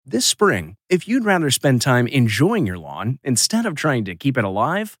This spring, if you'd rather spend time enjoying your lawn instead of trying to keep it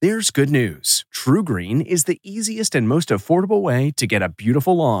alive, there's good news. TruGreen is the easiest and most affordable way to get a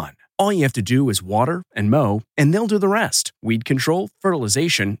beautiful lawn. All you have to do is water and mow, and they'll do the rest. Weed control,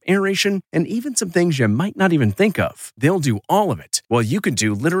 fertilization, aeration, and even some things you might not even think of. They'll do all of it, while you can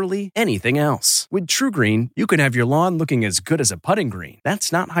do literally anything else. With TruGreen, you can have your lawn looking as good as a putting green.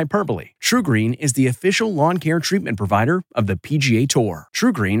 That's not hyperbole. TruGreen is the official lawn care treatment provider of the PGA Tour.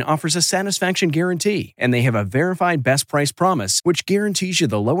 TruGreen offers a satisfaction guarantee, and they have a verified best price promise, which guarantees you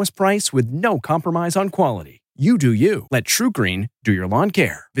the lowest price with no compromise on quality. You do you. Let TruGreen do your lawn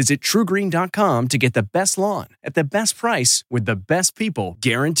care. Visit TruGreen.com to get the best lawn at the best price with the best people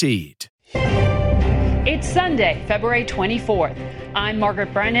guaranteed. It's Sunday, February 24th. I'm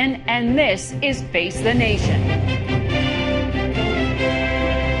Margaret Brennan, and this is Face the Nation.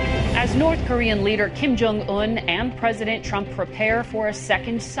 As North Korean leader Kim Jong-un and President Trump prepare for a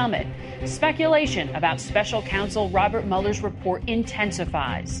second summit, speculation about special counsel Robert Mueller's report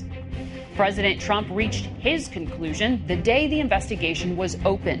intensifies. President Trump reached his conclusion the day the investigation was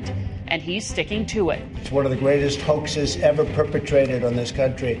opened, and he's sticking to it. It's one of the greatest hoaxes ever perpetrated on this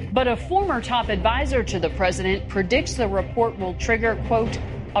country. But a former top advisor to the president predicts the report will trigger, quote,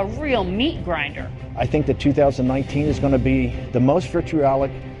 a real meat grinder. I think that 2019 is going to be the most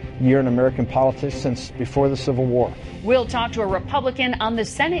vitriolic year in American politics since before the Civil War. We'll talk to a Republican on the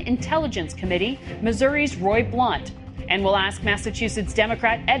Senate Intelligence Committee, Missouri's Roy Blunt. And we'll ask Massachusetts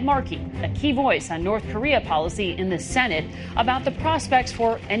Democrat Ed Markey, a key voice on North Korea policy in the Senate, about the prospects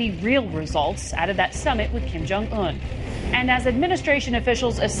for any real results out of that summit with Kim Jong-un. And as administration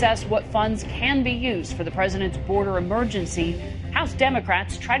officials assess what funds can be used for the president's border emergency, House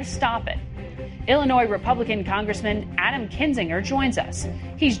Democrats try to stop it. Illinois Republican Congressman Adam Kinzinger joins us.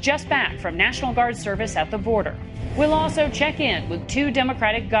 He's just back from National Guard service at the border. We'll also check in with two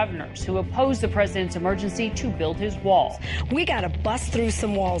Democratic governors who oppose the president's emergency to build his wall. We got to bust through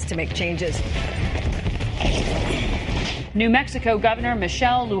some walls to make changes. New Mexico Governor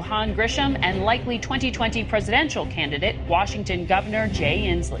Michelle Lujan Grisham and likely 2020 presidential candidate Washington Governor Jay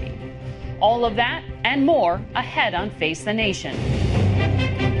Inslee. All of that and more ahead on Face the Nation.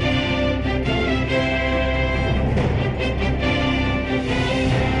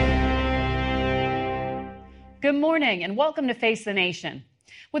 Good morning and welcome to Face the Nation.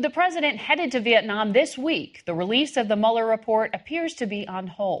 With the president headed to Vietnam this week, the release of the Mueller report appears to be on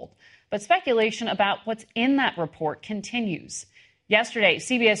hold. But speculation about what's in that report continues. Yesterday,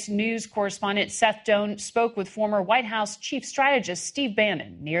 CBS News correspondent Seth Doane spoke with former White House chief strategist Steve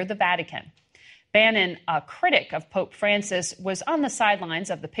Bannon near the Vatican. Bannon, a critic of Pope Francis, was on the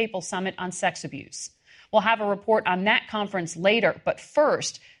sidelines of the papal summit on sex abuse. We'll have a report on that conference later, but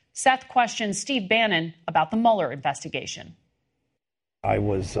first, Seth questions Steve Bannon about the Mueller investigation. I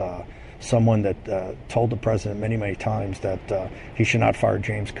was someone that told the president many times that he should not fire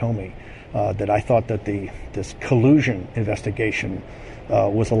James Comey, that I thought that this collusion investigation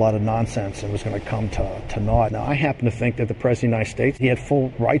was a lot of nonsense and was going to come to naught. Now, I happen to think that the President of the United States, he had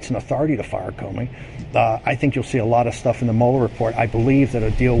full rights and authority to fire Comey. I think you'll see a lot of stuff in the Mueller report. I believe that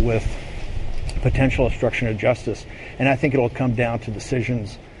it'll deal with potential obstruction of justice, and I think it'll come down to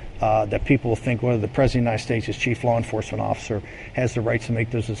decisions that people will think whether the President of the United States, as chief law enforcement officer, has the rights to make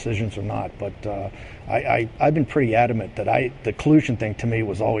those decisions or not. But I've been pretty adamant that the collusion thing to me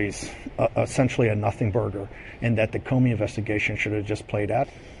was always essentially a nothing burger, and that the Comey investigation should have just played out.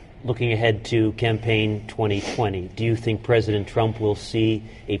 Looking ahead to campaign 2020, do you think President Trump will see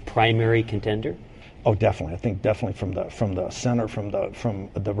a primary contender? Oh, definitely. I think definitely from the center, from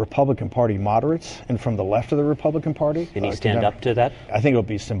the Republican Party moderates, and from the left of the Republican Party. Can he stand up to that? I think it'll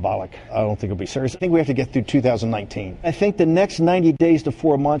be symbolic. I don't think it'll be serious. I think we have to get through 2019. I think the next 90 days to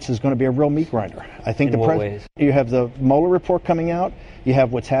 4 months is going to be a real meat grinder. I think in what ways? You have the Mueller report coming out. You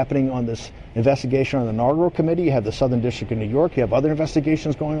have what's happening on this investigation on the inaugural committee. You have the Southern District of New York. You have other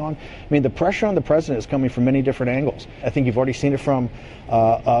investigations going on. I mean, the pressure on the president is coming from many different angles. I think you've already seen it from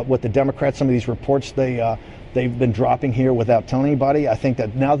what the Democrats, some of these reports they've been dropping here without telling anybody. I think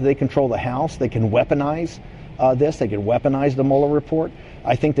that now that they control the House, they can weaponize this. They can weaponize the Mueller report.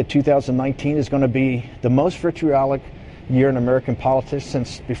 I think that 2019 is going to be the most vitriolic year in American politics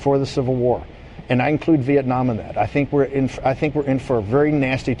since before the Civil War. And I include Vietnam in that. I think we're in for a very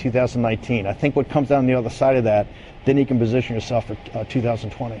nasty 2019. I think what comes down the other side of that, then you can position yourself for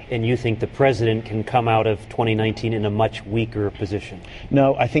 2020. And you think the president can come out of 2019 in a much weaker position?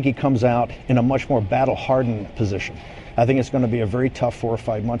 No, I think he comes out in a much more battle-hardened position. I think it's going to be a very tough 4 or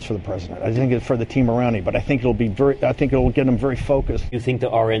 5 months for the president. I think it's for the team around him, but I think it'll get him very focused. You think the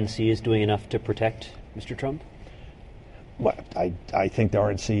RNC is doing enough to protect Mr. Trump? Well, I think the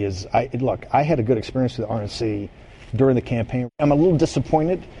RNC is. Look, I had a good experience with the RNC during the campaign. I'm a little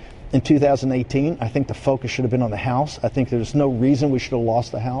disappointed in 2018. I think the focus should have been on the House. I think there's no reason we should have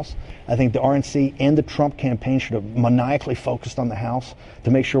lost the House. I think the RNC and the Trump campaign should have maniacally focused on the House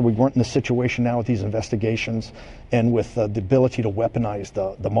to make sure we weren't in the situation now with these investigations and with the ability to weaponize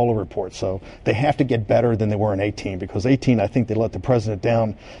the Mueller report. So they have to get better than they were in 18, because 18, I think they let the president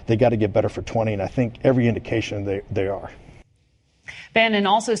down. They got to get better for 20, and I think every indication they are. Bannon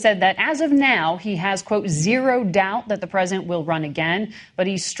also said that as of now, he has, quote, zero doubt that the president will run again. But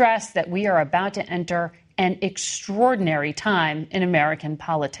he stressed that we are about to enter an extraordinary time in American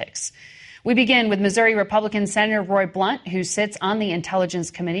politics. We begin with Missouri Republican Senator Roy Blunt, who sits on the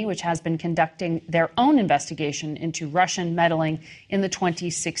Intelligence Committee, which has been conducting their own investigation into Russian meddling in the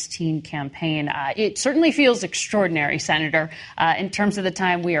 2016 campaign. It certainly feels extraordinary, Senator, in terms of the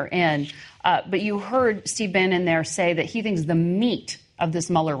time we are in. But you heard Steve Bannon there say that he thinks the meat of this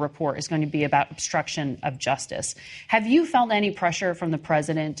Mueller report is going to be about obstruction of justice. Have you felt any pressure from the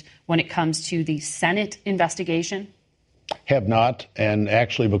president when it comes to the Senate investigation? Have not. And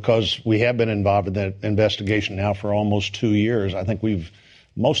actually, because we have been involved in that investigation now for almost 2 years, I think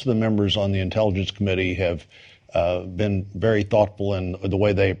most of the members on the Intelligence Committee have been very thoughtful in the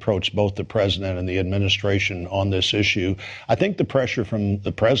way they approach both the president and the administration on this issue. I think the pressure from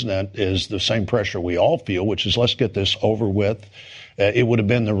the president is the same pressure we all feel, which is let's get this over with. It would have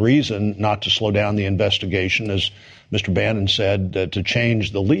been the reason not to slow down the investigation, as Mr. Bannon said, to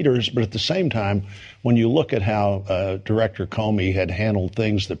change the leaders. But at the same time, when you look at how Director Comey had handled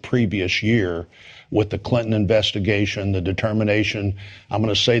things the previous year with the Clinton investigation, the determination, I'm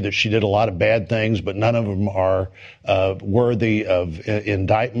going to say that she did a lot of bad things, but none of them are worthy of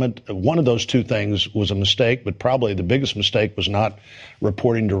indictment. One of those two things was a mistake, but probably the biggest mistake was not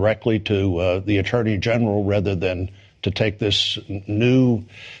reporting directly to the Attorney General rather than to take this new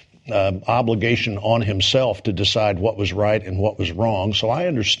obligation on himself to decide what was right and what was wrong. So I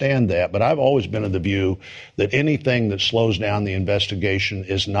understand that, but I've always been of the view that anything that slows down the investigation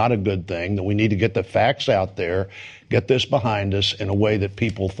is not a good thing, that we need to get the facts out there, get this behind us in a way that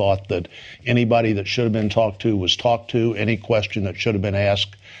people thought that anybody that should have been talked to was talked to, any question that should have been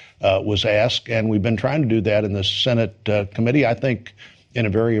asked was asked. And we've been trying to do that in the Senate committee, I think, in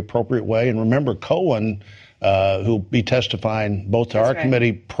a very appropriate way. And remember, Cohen, who'll be testifying both to our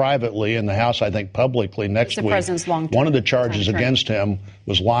committee privately and the House, I think, publicly next week. One of the charges against him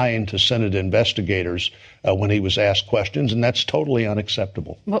was lying to Senate investigators when he was asked questions, and that's totally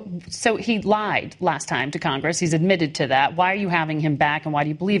unacceptable. Well, so he lied last time to Congress. He's admitted to that. Why are you having him back, and why do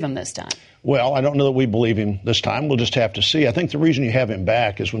you believe him this time? Well, I don't know that we believe him this time. We'll just have to see. I think the reason you have him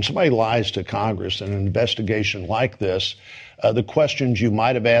back is when somebody lies to Congress in an investigation like this, the questions you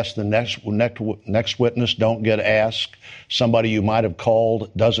might have asked the next witness don't get asked. Somebody you might have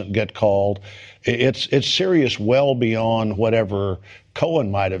called doesn't get called. It's serious well beyond whatever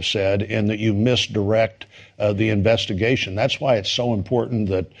Cohen might have said, in that you misdirect the investigation. That's why it's so important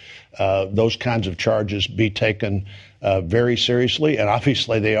that those kinds of charges be taken very seriously, and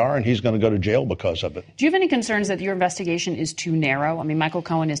obviously they are, and he's going to go to jail because of it. Do you have any concerns that your investigation is too narrow? I mean, Michael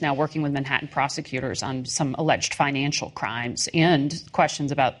Cohen is now working with Manhattan prosecutors on some alleged financial crimes and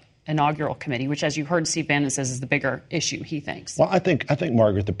questions about inaugural committee, which, as you heard, Steve Bannon says is the bigger issue, he thinks. Well, I think,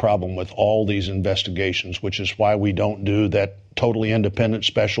 Margaret, the problem with all these investigations, which is why we don't do that totally independent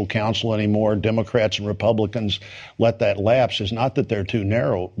special counsel anymore, Democrats and Republicans let that lapse, is not that they're too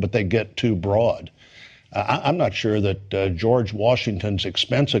narrow, but they get too broad. I'm not sure that George Washington's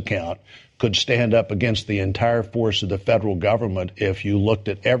expense account could stand up against the entire force of the federal government if you looked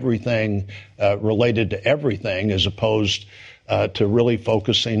at everything related to everything, as opposed to really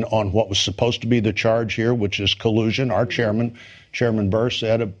focusing on what was supposed to be the charge here, which is collusion. Our Chairman Burr,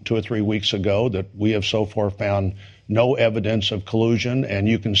 said 2 or 3 weeks ago that we have so far found no evidence of collusion, and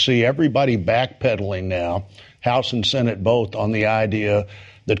you can see everybody backpedaling now, House and Senate both, on the idea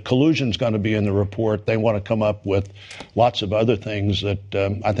that collusion is going to be in the report. They want to come up with lots of other things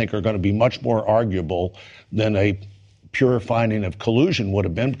that I think are going to be much more arguable than a pure finding of collusion would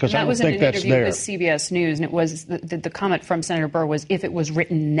have been, because I don't think that's there. That was in an interview with CBS News, and it was the comment from Senator Burr was, if it was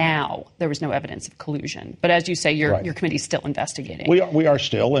written now, there was no evidence of collusion. But as you say, your committee's still investigating. We are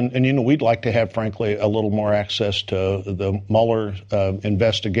still, and you know, we'd like to have, frankly, a little more access to the Mueller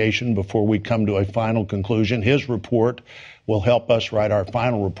investigation before we come to a final conclusion. His report will help us write our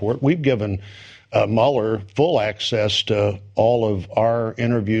final report. We've given Mueller full access to all of our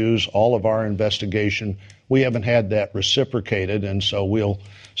interviews, all of our investigation. we haven't had that reciprocated, and so we'll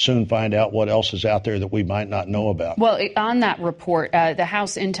soon find out what else is out there that we might not know about. Well, on that report, the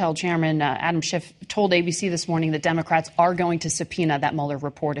House Intel Chairman Adam Schiff told ABC this morning that Democrats are going to subpoena that Mueller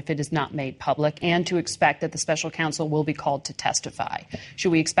report if it is not made public, and to expect that the special counsel will be called to testify.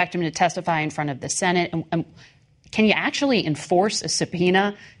 Should we expect him to testify in front of the Senate? And can you actually enforce a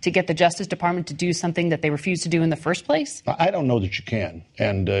subpoena to get the Justice Department to do something that they refused to do in the first place? I don't know that you can.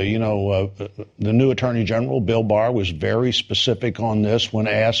 And, the new Attorney General, Bill Barr, was very specific on this when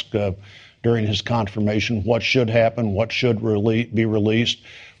asked during his confirmation what should happen, what should be released,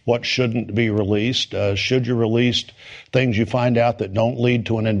 what shouldn't be released. Should you release things you find out that don't lead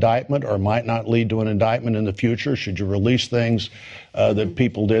to an indictment or might not lead to an indictment in the future? Should you release things that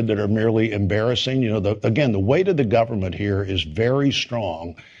people did that are merely embarrassing? The weight of the government here is very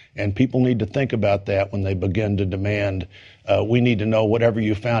strong, and people need to think about that when they begin to demand we need to know whatever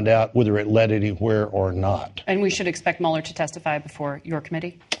you found out, whether it led anywhere or not. And we should expect Mueller to testify before your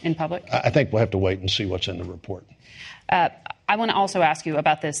committee in public? I think we'll have to wait and see what's in the report. I want to also ask you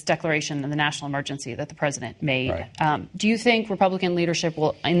about this declaration of the national emergency that the president made. Right. Do you think Republican leadership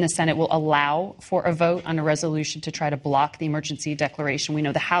in the Senate will allow for a vote on a resolution to try to block the emergency declaration? We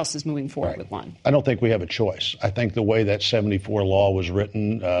know the House is moving forward with one. I don't think we have a choice. I think the way that 74 law was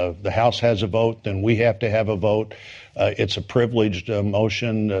written, the House has a vote, then we have to have a vote. It's a privileged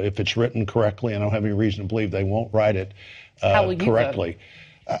motion. If it's written correctly, I don't have any reason to believe they won't write it correctly.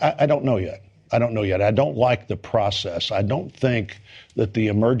 I don't know yet. I don't like the process. I don't think that the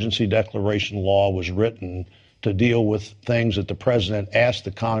emergency declaration law was written to deal with things that the president asked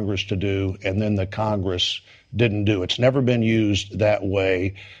the Congress to do and then the Congress didn't do. It's never been used that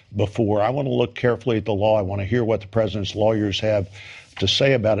way before. I want to look carefully at the law. I want to hear what the president's lawyers have to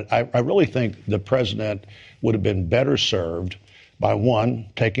say about it. I really think the president would have been better served by, one,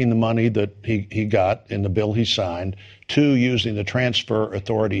 taking the money that he got in the bill he signed, two, using the transfer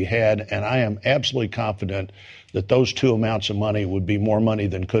authority he had, and I am absolutely confident that those two amounts of money would be more money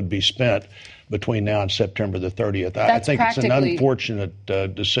than could be spent between now and September the 30th. I think it's an unfortunate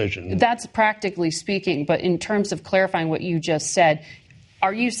decision. That's practically speaking, but in terms of clarifying what you just said,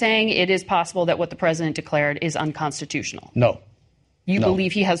 are you saying it is possible that what the president declared is unconstitutional? No. You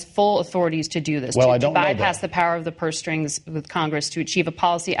believe he has full authorities to do this, to bypass the power of the purse strings with Congress to achieve a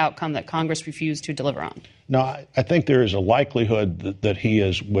policy outcome that Congress refused to deliver on? No, I think there is a likelihood that he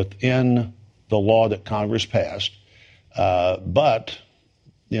is within the law that Congress passed. But,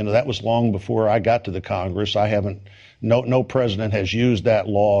 that was long before I got to the Congress. No president has used that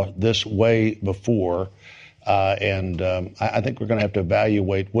law this way before. And I think we're going to have to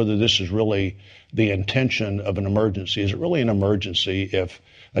evaluate whether this is really the intention of an emergency. Is it really an emergency if,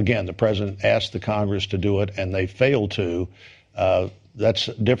 again, the president asked the Congress to do it and they failed to? That's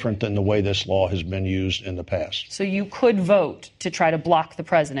different than the way this law has been used in the past. So you could vote to try to block the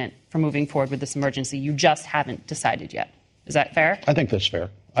president from moving forward with this emergency. You just haven't decided yet. Is that fair? I think that's fair.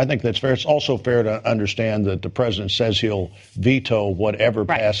 It's also fair to understand that the president says he'll veto whatever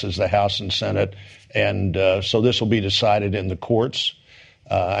passes the House and Senate. And so this will be decided in the courts.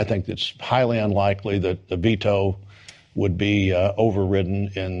 I think it's highly unlikely that the veto would be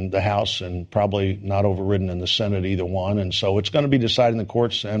overridden in the House and probably not overridden in the Senate, either one. And so it's going to be decided in the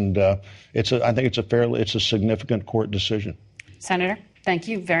courts. And I think it's a significant court decision. Senator, thank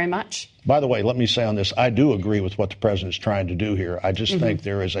you very much. By the way, let me say on this, I do agree with what the president's trying to do here. I just think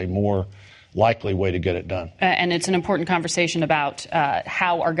there is a more likely way to get it done. And it's an important conversation about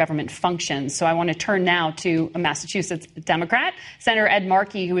how our government functions. So I want to turn now to a Massachusetts Democrat, Senator Ed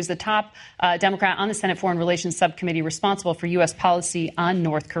Markey, who is the top Democrat on the Senate Foreign Relations Subcommittee responsible for U.S. policy on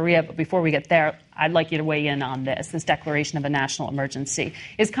North Korea. But before we get there, I'd like you to weigh in on this declaration of a national emergency.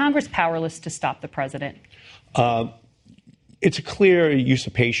 Is Congress powerless to stop the president? It's a clear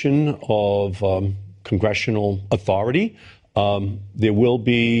usurpation of congressional authority. There will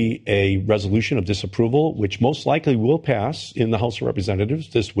be a resolution of disapproval, which most likely will pass in the House of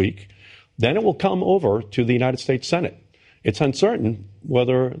Representatives this week. Then it will come over to the United States Senate. It's uncertain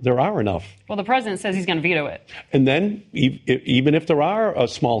whether there are enough. Well, the president says he's going to veto it. And then even if there are a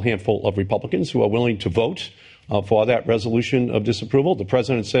small handful of Republicans who are willing to vote for that resolution of disapproval, the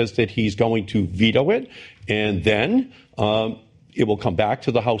president says that he's going to veto it. And then it will come back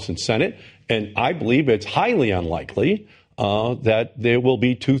to the House and Senate. And I believe it's highly unlikely that there will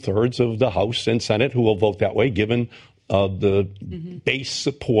be 2/3 of the House and Senate who will vote that way, given the base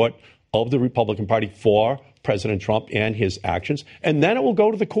support of the Republican Party for President Trump and his actions. And then it will go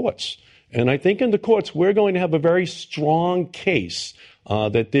to the courts. And I think in the courts, we're going to have a very strong case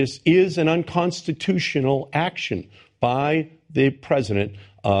that this is an unconstitutional action by the president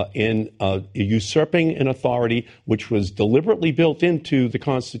in usurping an authority which was deliberately built into the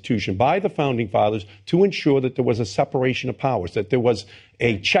Constitution by the Founding Fathers to ensure that there was a separation of powers, that there was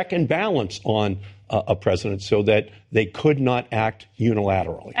a check and balance on a president so that they could not act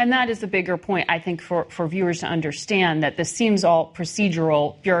unilaterally. And that is the bigger point, I think, for viewers to understand, that this seems all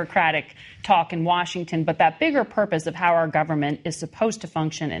procedural, bureaucratic talk in Washington, but that bigger purpose of how our government is supposed to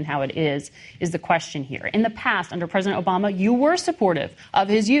function and how it is the question here. In the past, under President Obama, you were supportive of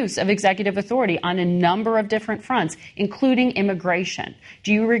his use of executive authority on a number of different fronts, including immigration.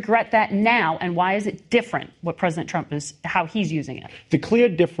 Do you regret that now, and why is it different, what President Trump is, how he's using it? The clear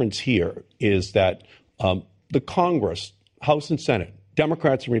difference here is that the Congress, House and Senate,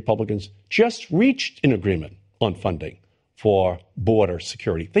 Democrats and Republicans, just reached an agreement on funding for border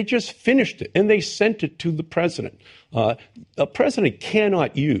security. They just finished it, and they sent it to the president. A president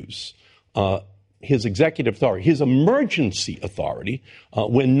cannot use his executive authority, his emergency authority,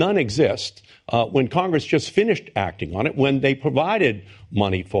 when none exist, when Congress just finished acting on it, when they provided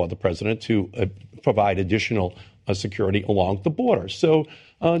money for the president to provide additional security along the border. So,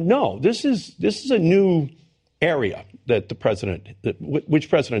 no, this is a new area that the president, which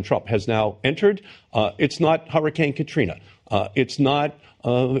President Trump has now entered. It's not Hurricane Katrina. It's not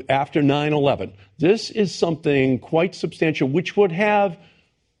after 9/11. This is something quite substantial, which would have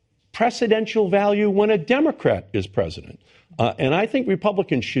precedential value when a Democrat is president. And I think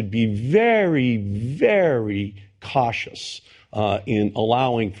Republicans should be very, very cautious in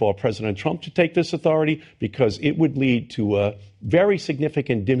allowing for President Trump to take this authority, because it would lead to a very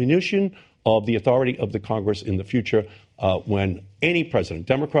significant diminution of the authority of the Congress in the future when any president,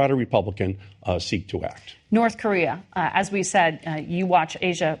 Democrat or Republican, seek to act. North Korea, as we said, you watch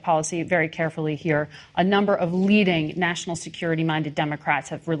Asia policy very carefully here. A number of leading national security-minded Democrats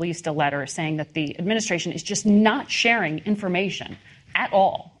have released a letter saying that the administration is just not sharing information at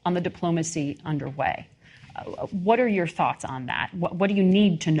all on the diplomacy underway. What are your thoughts on that? What do you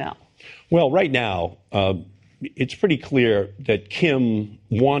need to know? Well, right now, it's pretty clear that Kim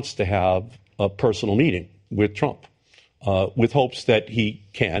wants to have a personal meeting with Trump, with hopes that he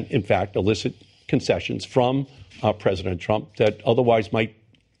can, in fact, elicit concessions from President Trump that otherwise might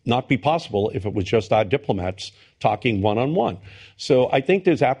not be possible if it was just our diplomats talking one-on-one. So I think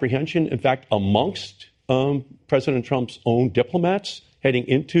there's apprehension, in fact, amongst President Trump's own diplomats heading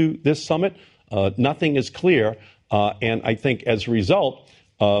into this summit. Nothing is clear. And I think as a result,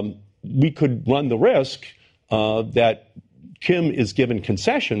 we could run the risk that Kim is given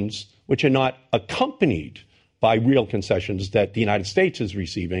concessions which are not accompanied by real concessions that the United States is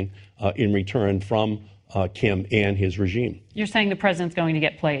receiving in return from Kim and his regime. You're saying the president's going to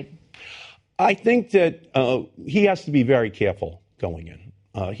get played? I think that he has to be very careful going in.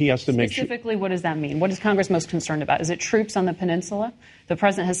 He has to make sure. Specifically, what does that mean? What is Congress most concerned about? Is it troops on the peninsula? The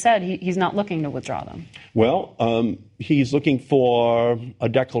president has said he's not looking to withdraw them. Well, he's looking for a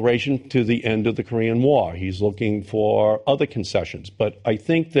declaration to the end of the Korean War. He's looking for other concessions. But I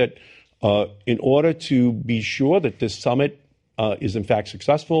think that in order to be sure that this summit is in fact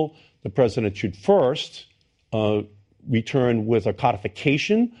successful, the president should first return with a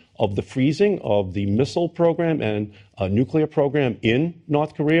codification of the freezing of the missile program and nuclear program in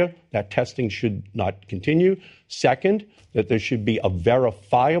North Korea. That testing should not continue. Second, that there should be a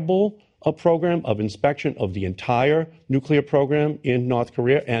verifiable program of inspection of the entire nuclear program in North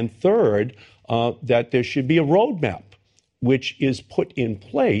Korea. And third, that there should be a roadmap which is put in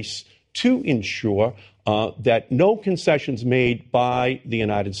place to ensure that no concessions made by the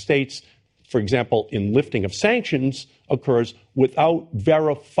United States, for example, in lifting of sanctions, occurs without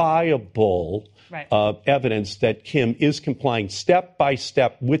verifiable evidence that Kim is complying step by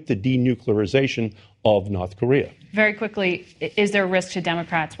step with the denuclearization of North Korea. Very quickly, is there a risk to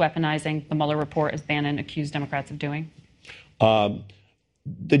Democrats weaponizing the Mueller report, as Bannon accused Democrats of doing?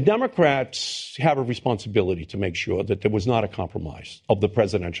 The Democrats have a responsibility to make sure that there was not a compromise of the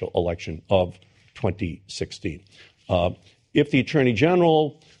presidential election of 2016. If the Attorney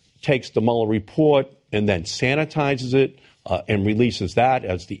General takes the Mueller report and then sanitizes it and releases that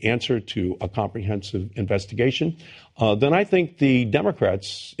as the answer to a comprehensive investigation, then I think the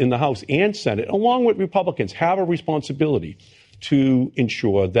Democrats in the House and Senate, along with Republicans, have a responsibility to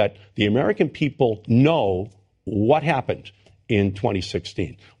ensure that the American people know what happened in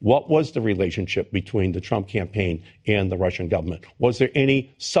 2016. What was the relationship between the Trump campaign and the Russian government? Was there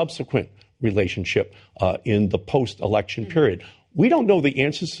any subsequent relationship in the post-election period? We don't know the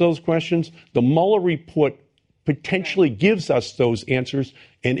answers to those questions. The Mueller report potentially gives us those answers,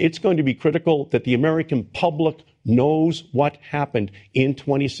 and it's going to be critical that the American public knows what happened in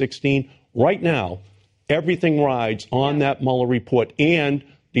 2016 right now Everything rides on that Mueller report and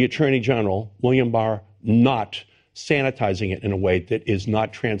the Attorney General, William Barr, not sanitizing it in a way that is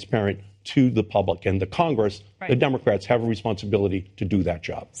not transparent to the public. And the Congress, the Democrats, have a responsibility to do that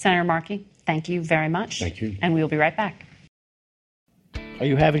job. Senator Markey, thank you very much. Thank you. And we'll be right back. Are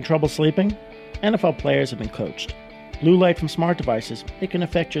you having trouble sleeping? NFL players have been coached. Blue light from smart devices, it can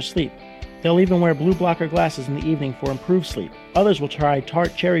affect your sleep. They'll even wear blue blocker glasses in the evening for improved sleep. Others will try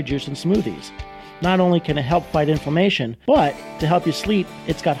tart cherry juice in smoothies. Not only can it help fight inflammation, but to help you sleep,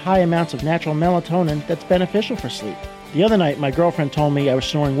 it's got high amounts of natural melatonin that's beneficial for sleep. The other night, my girlfriend told me I was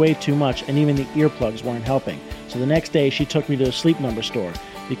snoring way too much and even the earplugs weren't helping. So the next day, she took me to a Sleep Number store,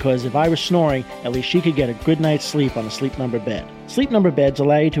 because if I was snoring, at least she could get a good night's sleep on a Sleep Number bed. Sleep Number beds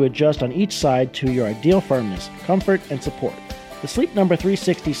allow you to adjust on each side to your ideal firmness, comfort, and support. The Sleep Number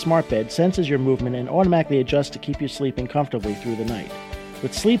 360 smart bed senses your movement and automatically adjusts to keep you sleeping comfortably through the night.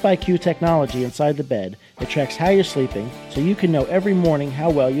 With Sleep IQ technology inside the bed, it tracks how you're sleeping so you can know every morning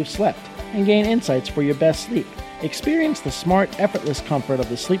how well you've slept and gain insights for your best sleep. Experience the smart, effortless comfort of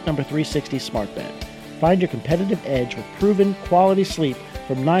the Sleep Number 360 smart bed. Find your competitive edge with proven quality sleep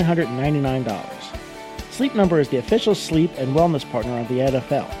from $999. Sleep Number is the official sleep and wellness partner of the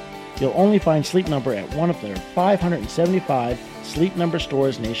NFL. You'll only find Sleep Number at one of their 575 Sleep Number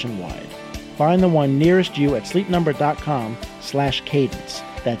stores nationwide. Find the one nearest you at sleepnumber.com/cadence.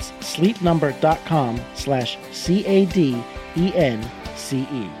 That's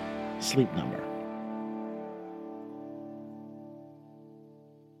sleepnumber.com/CADENCE. Sleep Number.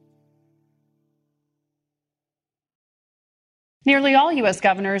 Nearly all U.S.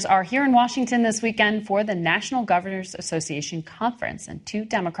 governors are here in Washington this weekend for the National Governors Association Conference, and two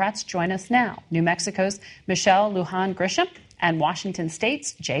Democrats join us now. New Mexico's Michelle Lujan Grisham and Washington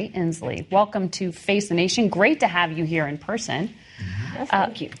State's Jay Inslee. Welcome to Face the Nation. Great to have you here in person. Yes,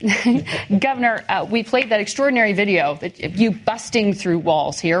 thank you. Governor, we played that extraordinary video, that you busting through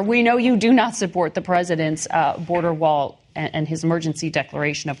walls here. We know you do not support the president's border wall and his emergency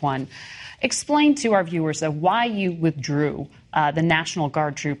declaration of one. Explain to our viewers why you withdrew the National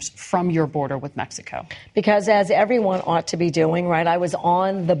Guard troops from your border with Mexico. Because as everyone ought to be doing, right, I was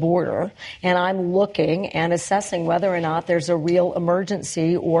on the border and I'm looking and assessing whether or not there's a real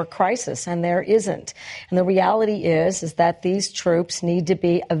emergency or crisis, and there isn't. And the reality is that these troops need to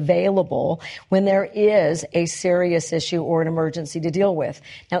be available when there is a serious issue or an emergency to deal with.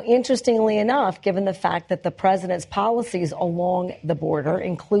 Now, interestingly enough, given the fact that the president's policies along the border,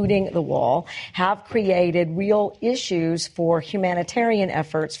 including the wall, have created real issues for humanitarian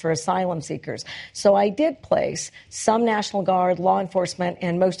efforts for asylum seekers. So I did place some National Guard, law enforcement,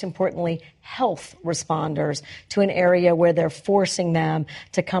 and most importantly, health responders to an area where they're forcing them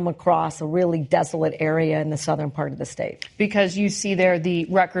to come across a really desolate area in the southern part of the state. Because you see there the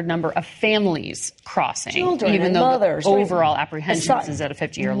record number of families crossing, children even and though mothers, the overall apprehensions is at a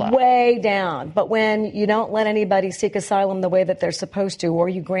 50-year low. Way down. But when you don't let anybody seek asylum the way that they're supposed to, or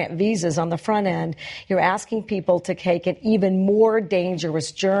you grant visas on the front end, you're asking people to take an even more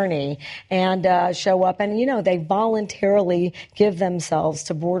dangerous journey and show up. And, you know, they voluntarily give themselves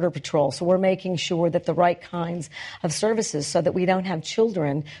to Border Patrol. So we're making sure that the right kinds of services so that we don't have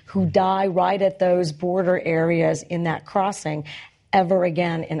children who die right at those border areas in that crossing ever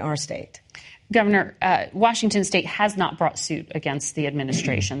again in our state. Governor, Washington State has not brought suit against the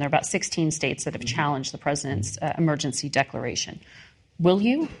administration. There are about 16 states that have challenged the president's emergency declaration. Will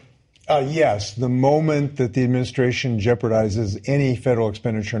you? Yes. The moment that the administration jeopardizes any federal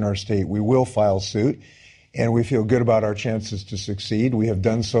expenditure in our state, we will file suit. And we feel good about our chances to succeed. We have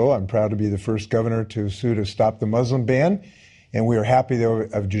done so. I'm proud to be the first governor to sue to stop the Muslim ban. And we are happy, though,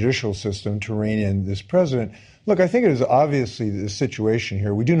 of judicial system to rein in this president. Look, I think it is obviously the situation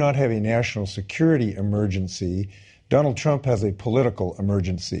here. We do not have a national security emergency. Donald Trump has a political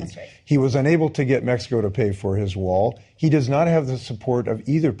emergency. That's right. He was unable to get Mexico to pay for his wall. He does not have the support of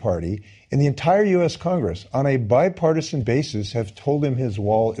either party. And the entire U.S. Congress, on a bipartisan basis, have told him his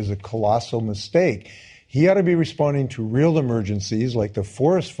wall is a colossal mistake. He ought to be responding to real emergencies like the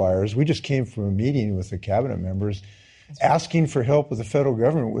forest fires. We just came from a meeting with the cabinet members asking for help with the federal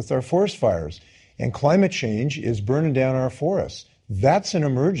government with our forest fires. And climate change is burning down our forests. That's an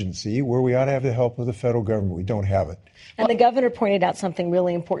emergency where we ought to have the help of the federal government. We don't have it. And the governor pointed out something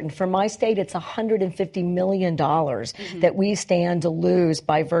really important. For my state, it's $150 million that we stand to lose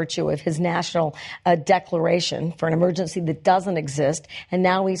by virtue of his national declaration for an emergency that doesn't exist. And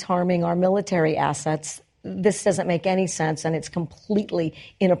now he's harming our military assets this doesn't make any sense, and it's completely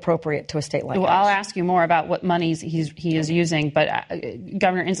inappropriate to a state like ours. I'll ask you more about what monies he is using, but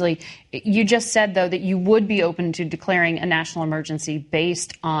Governor Inslee, you just said, though, that you would be open to declaring a national emergency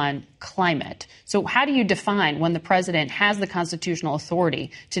based on climate. So how do you define when the president has the constitutional authority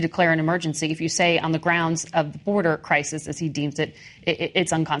to declare an emergency if you say on the grounds of the border crisis, as he deems it,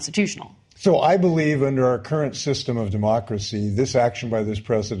 it's unconstitutional? So I believe under our current system of democracy, this action by this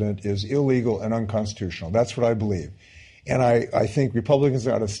president is illegal and unconstitutional. That's what I believe. And I think Republicans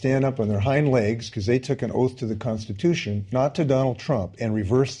ought to stand up on their hind legs, because they took an oath to the Constitution, not to Donald Trump, and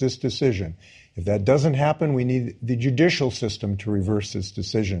reverse this decision. If that doesn't happen, we need the judicial system to reverse this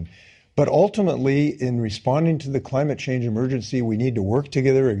decision. But ultimately, in responding to the climate change emergency, we need to work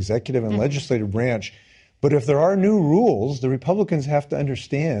together, executive and legislative branch. But if there are new rules, the Republicans have to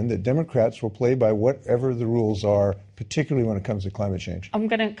understand that Democrats will play by whatever the rules are, particularly when it comes to climate change. I'm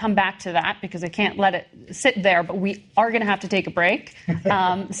going to come back to that because I can't let it sit there, but we are going to have to take a break.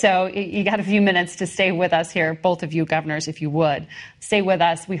 So you got a few minutes to stay with us here, both of you governors, if you would. Stay with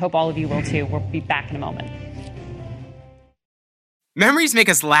us. We hope all of you will, too. We'll be back in a moment. Memories make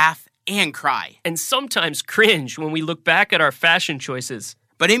us laugh and cry. And sometimes cringe when we look back at our fashion choices.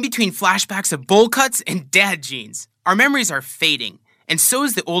 But in between flashbacks of bowl cuts and dad jeans, our memories are fading, and so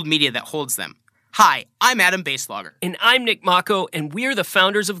is the old media that holds them. Hi, I'm Adam Baselogger. And I'm Nick Mako, and we're the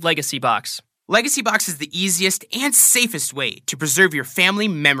founders of Legacy Box. Legacy Box is the easiest and safest way to preserve your family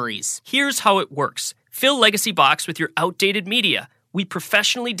memories. Here's how it works. Fill Legacy Box with your outdated media. We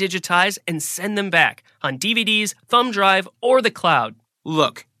professionally digitize and send them back on DVDs, thumb drive, or the cloud.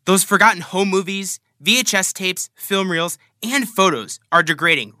 Look, those forgotten home movies, VHS tapes, film reels, and photos are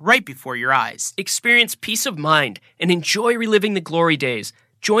degrading right before your eyes. Experience peace of mind and enjoy reliving the glory days.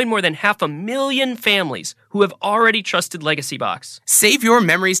 Join more than 500,000 families who have already trusted Legacy Box. Save your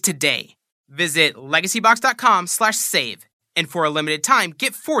memories today. Visit legacybox.com/save. And for a limited time,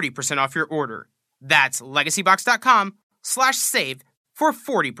 get 40% off your order. That's legacybox.com/save for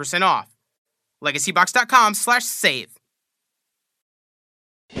 40% off. legacybox.com/save.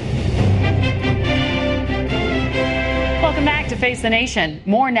 Welcome back to Face the Nation.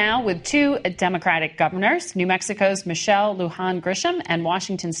 More now with two Democratic governors, New Mexico's Michelle Lujan Grisham and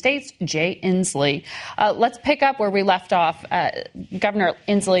Washington State's Jay Inslee. Let's pick up where we left off. Governor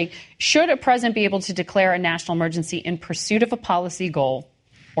Inslee, should a president be able to declare a national emergency in pursuit of a policy goal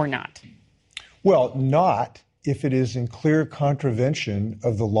or not? Well, not if it is in clear contravention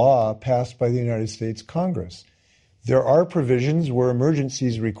of the law passed by the United States Congress. There are provisions where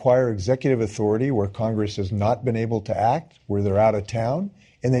emergencies require executive authority, where Congress has not been able to act, where they're out of town,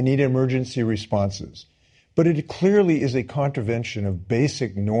 and they need emergency responses. But it clearly is a contravention of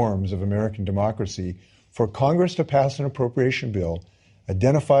basic norms of American democracy for Congress to pass an appropriation bill,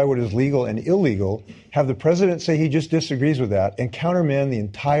 identify what is legal and illegal, have the president say he just disagrees with that, and countermand the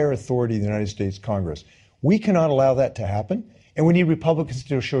entire authority of the United States Congress. We cannot allow that to happen. And we need Republicans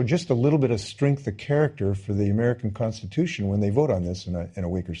to show just a little bit of strength of character for the American Constitution when they vote on this in a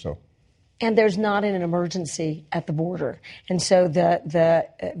week or so. And there's not an emergency at the border. And so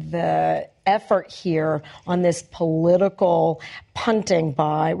the effort here on this political punting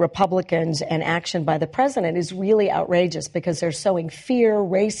by Republicans and action by the president is really outrageous because they're sowing fear,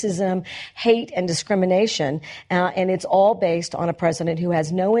 racism, hate, and discrimination. And it's all based on a president who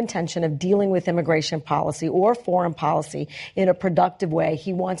has no intention of dealing with immigration policy or foreign policy in a productive way.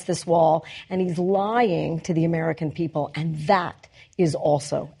 He wants this wall, and he's lying to the American people. And that is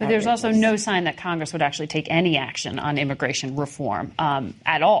also But there's also no sign that Congress would actually take any action on immigration reform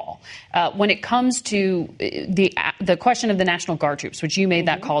at all. When it comes to the question of the National Guard troops, which you made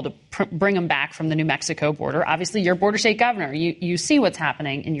that call to bring them back from the New Mexico border, obviously you're border state governor. You see what's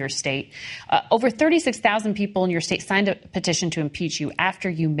happening in your state. Over 36,000 people in your state signed a petition to impeach you after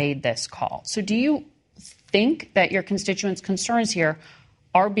you made this call. So do you think that your constituents' concerns here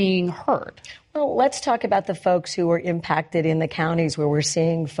are being heard? Well, let's talk about the folks who are impacted in the counties where we're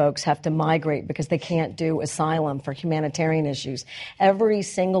seeing folks have to migrate because they can't do asylum for humanitarian issues. Every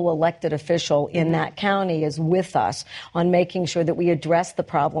single elected official in that county is with us on making sure that we address the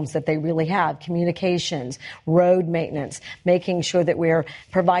problems that they really have: communications, road maintenance, making sure that we're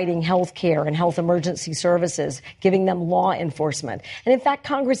providing health care and health emergency services, giving them law enforcement. And in fact,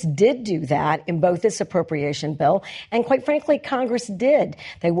 Congress did do that in both this appropriation bill, and quite frankly, Congress did.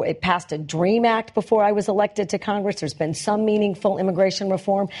 It passed a DREAM Act before I was elected to Congress. There's been some meaningful immigration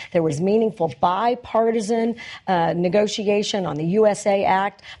reform. There was meaningful bipartisan negotiation on the USA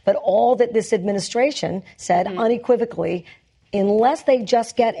Act. But all that this administration said unequivocally unless they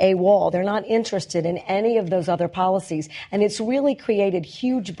just get a wall, they're not interested in any of those other policies. And it's really created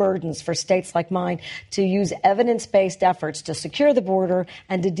huge burdens for states like mine to use evidence-based efforts to secure the border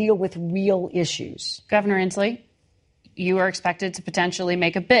and to deal with real issues. Governor Inslee, you are expected to potentially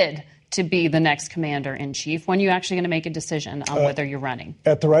make a bid to be the next commander-in-chief. When are you actually going to make a decision on whether you're running?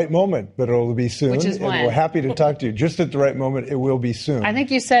 At the right moment, but it'll be soon. Which is when? And we're happy to talk to you. Just at the right moment, it will be soon. I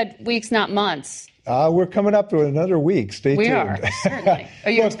think you said weeks, not months. We're coming up to another week. Stay tuned. We are, certainly.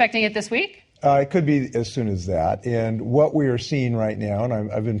 Are you expecting it this week? It could be as soon as that. And what we are seeing right now,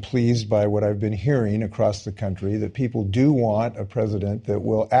 and I've been pleased by what I've been hearing across the country, that people do want a president that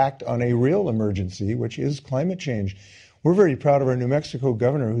will act on a real emergency, which is climate change. We're very proud of our New Mexico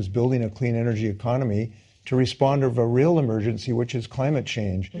governor who's building a clean energy economy to respond to a real emergency, which is climate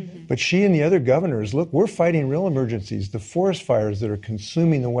change. Mm-hmm. But she and the other governors, look, we're fighting real emergencies, the forest fires that are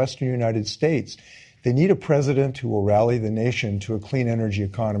consuming the western United States. They need a president who will rally the nation to a clean energy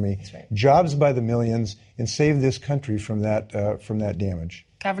economy, right, jobs by the millions, and save this country from that damage.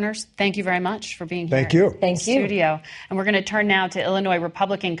 Governors, thank you very much for being here. Thank you. Thank you. Studio. And we're going to turn now to Illinois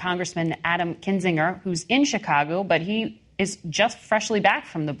Republican Congressman Adam Kinzinger, who's in Chicago, but he is just freshly back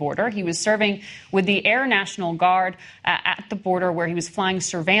from the border. He was serving with the Air National Guard at the border, where he was flying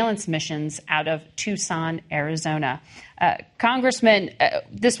surveillance missions out of Tucson, Arizona. Congressman,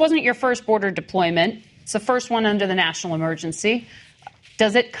 this wasn't your first border deployment. It's the first one under the national emergency.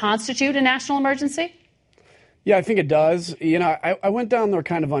 Does it constitute a national emergency? Yeah, I think it does. You know, I went down there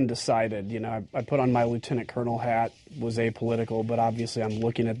kind of undecided. You know, I put on my lieutenant colonel hat, was apolitical, but obviously I'm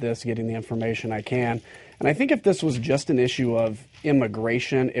looking at this, getting the information I can. And I think if this was just an issue of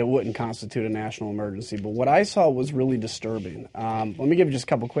immigration, it wouldn't constitute a national emergency. But what I saw was really disturbing. Let me give you just a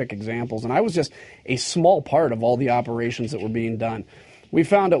couple quick examples. And I was just a small part of all the operations that were being done. We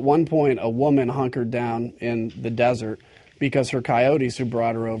found at one point a woman hunkered down in the desert because her coyotes who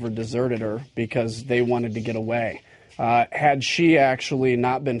brought her over deserted her because they wanted to get away. Had she actually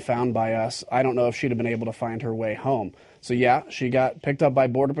not been found by us, I don't know if she'd have been able to find her way home. So yeah, she got picked up by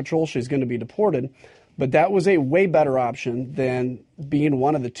Border Patrol. She's going to be deported. But that was a way better option than being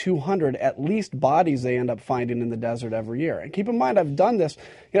one of the 200 at least bodies they end up finding in the desert every year. And keep in mind, I've done this.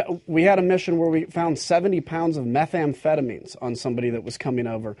 You know, we had a mission where we found 70 pounds of methamphetamines on somebody that was coming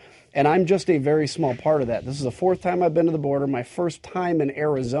over. And I'm just a very small part of that. This is the fourth time I've been to the border, my first time in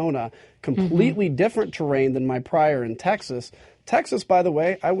Arizona, completely different terrain than my prior in Texas. Texas, by the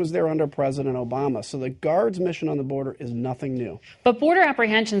way, I was there under President Obama. So the Guard's mission on the border is nothing new. But border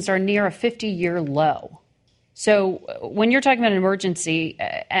apprehensions are near a 50-year low. So when you're talking about an emergency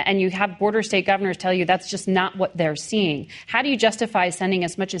and you have border state governors tell you that's just not what they're seeing, how do you justify sending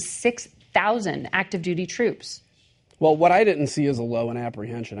as much as 6,000 active duty troops? Well, what I didn't see is a low in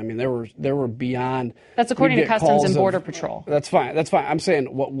apprehension. I mean, there were beyond. That's according to Customs and Border Patrol. That's fine. That's fine. I'm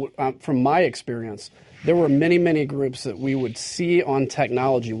saying from my experience, there were many, many groups that we would see on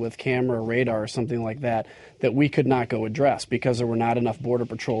technology with camera, radar, or something like that we could not go address because there were not enough Border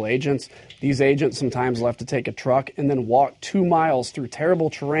Patrol agents. These agents sometimes left to take a truck and then walk 2 miles through terrible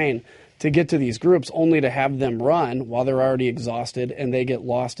terrain to get to these groups, only to have them run while they're already exhausted and they get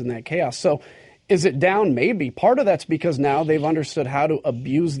lost in that chaos. So is it down? Maybe. Part of that's because now they've understood how to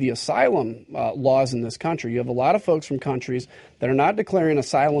abuse the asylum laws in this country. You have a lot of folks from countries that are not declaring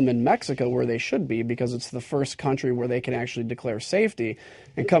asylum in Mexico where they should be because it's the first country where they can actually declare safety.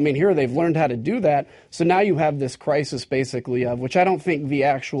 And coming here, they've learned how to do that. So now you have this crisis basically of, which I don't think the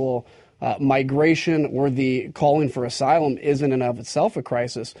actual migration or the calling for asylum isn't in and of itself a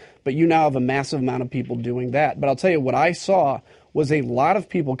crisis, but you now have a massive amount of people doing that. But I'll tell you what I saw was a lot of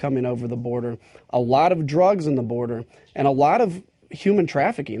people coming over the border, a lot of drugs in the border, and a lot of human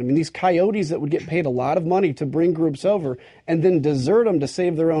trafficking. I mean, these coyotes that would get paid a lot of money to bring groups over and then desert them to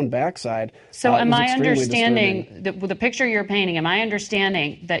save their own backside. So am I understanding, the picture you're painting, am I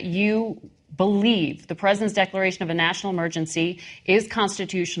understanding that you believe the president's declaration of a national emergency is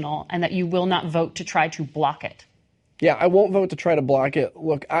constitutional and that you will not vote to try to block it? Yeah, I won't vote to try to block it.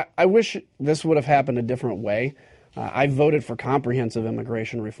 Look, I wish this would have happened a different way. I voted for comprehensive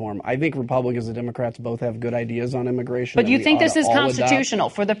immigration reform. I think Republicans and Democrats both have good ideas on immigration. But you think this is constitutional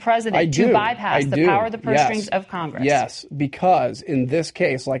for the president to bypass the power of the purse strings of Congress? Yes, because in this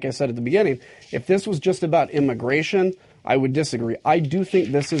case, like I said at the beginning, if this was just about immigration, I would disagree. I do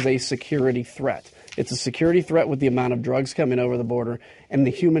think this is a security threat. It's a security threat with the amount of drugs coming over the border and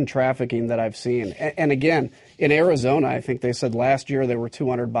the human trafficking that I've seen. And again, in Arizona, I think they said last year there were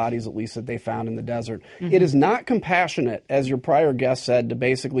 200 bodies at least that they found in the desert. Mm-hmm. It is not compassionate, as your prior guest said, to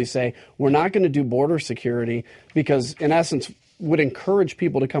basically say we're not going to do border security because, in essence, would encourage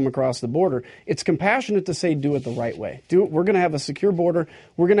people to come across the border. It's compassionate to say do it the right way. We're going to have a secure border.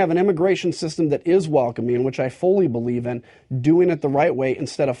 We're going to have an immigration system that is welcoming, which I fully believe in, doing it the right way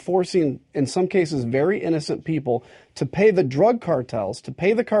instead of forcing, in some cases, very innocent people to pay the drug cartels, to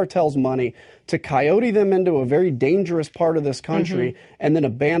pay the cartels money, to coyote them into a very dangerous part of this country, and then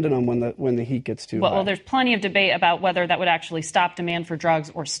abandon them when the heat gets too high. Well, there's plenty of debate about whether that would actually stop demand for drugs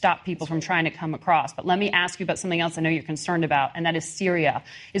or stop people from trying to come across. But let me ask you about something else I know you're concerned about, and that is Syria.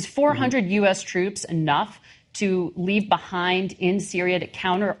 Is 400 U.S. troops enough to leave behind in Syria to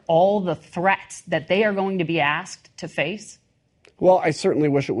counter all the threats that they are going to be asked to face? Well, I certainly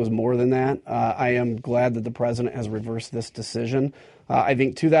wish it was more than that. I am glad that the president has reversed this decision. I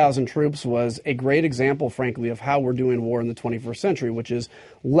think 2,000 troops was a great example, frankly, of how we're doing war in the 21st century, which is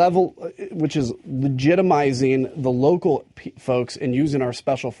legitimizing the local folks and using our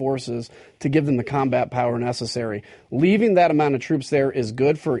special forces to give them the combat power necessary. Leaving that amount of troops there is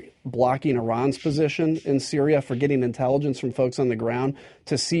good for blocking Iran's position in Syria, for getting intelligence from folks on the ground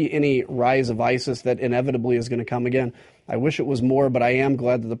to see any rise of ISIS that inevitably is going to come again. I wish it was more, but I am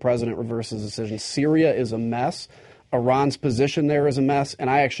glad that the president reversed his decision. Syria is a mess. Iran's position there is a mess, and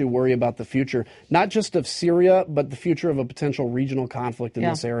I actually worry about the future, not just of Syria, but the future of a potential regional conflict in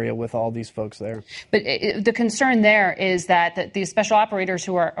this area with all these folks there. But the concern there is that the special operators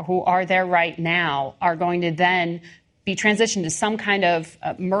who are there right now are going to then be transitioned to some kind of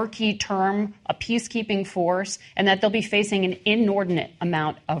murky term, a peacekeeping force, and that they'll be facing an inordinate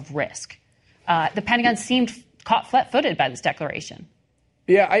amount of risk. The Pentagon seemed caught flat-footed by this declaration.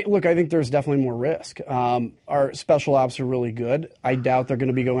 Yeah, I think there's definitely more risk. Our special ops are really good. I doubt they're going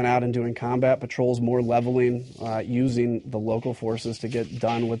to be going out and doing combat patrols, more leveling, using the local forces to get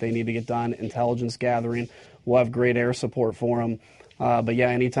done what they need to get done, intelligence gathering. We'll have great air support for them. But yeah,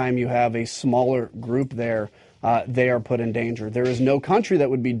 anytime you have a smaller group there, they are put in danger. There is no country that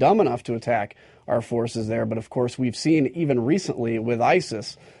would be dumb enough to attack our forces there. But of course, we've seen even recently with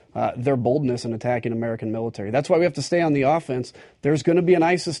ISIS, their boldness in attacking American military. That's why we have to stay on the offense. There's going to be an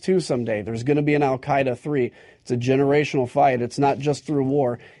ISIS 2 someday. There's going to be an Al-Qaeda 3. It's a generational fight. It's not just through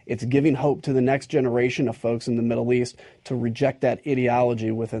war. It's giving hope to the next generation of folks in the Middle East to reject that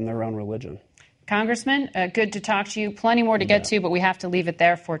ideology within their own religion. Congressman, good to talk to you. Plenty more to get to, but we have to leave it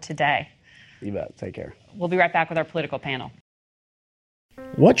there for today. You bet. Take care. We'll be right back with our political panel.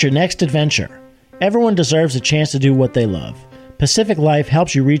 What's your next adventure? Everyone deserves a chance to do what they love. Pacific Life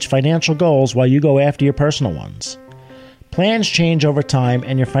helps you reach financial goals while you go after your personal ones. Plans change over time,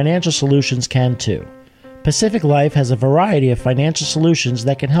 and your financial solutions can too. Pacific Life has a variety of financial solutions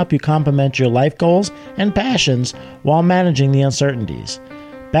that can help you complement your life goals and passions while managing the uncertainties.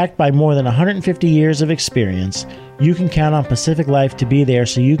 Backed by more than 150 years of experience, you can count on Pacific Life to be there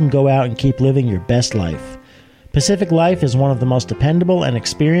so you can go out and keep living your best life. Pacific Life is one of the most dependable and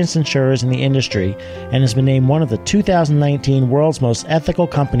experienced insurers in the industry and has been named one of the 2019 World's Most Ethical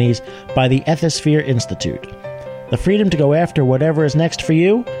Companies by the Ethisphere Institute. The freedom to go after whatever is next for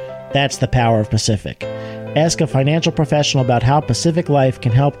you? That's the power of Pacific. Ask a financial professional about how Pacific Life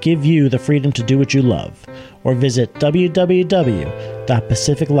can help give you the freedom to do what you love, or visit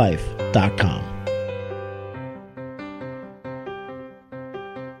www.pacificlife.com.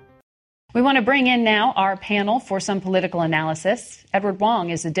 We want to bring in now our panel for some political analysis. Edward Wong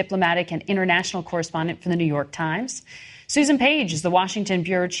is a diplomatic and international correspondent for the New York Times. Susan Page is the Washington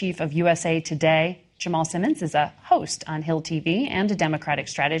bureau chief of USA Today. Jamal Simmons is a host on Hill TV and a Democratic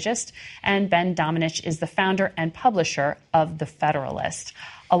strategist. And Ben Domenech is the founder and publisher of The Federalist.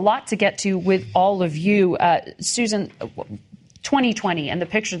 A lot to get to with all of you. Susan, 2020 and the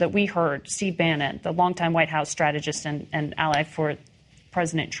picture that we heard, Steve Bannon, the longtime White House strategist and ally for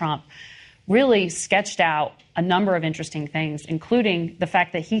President Trump, really sketched out a number of interesting things, including the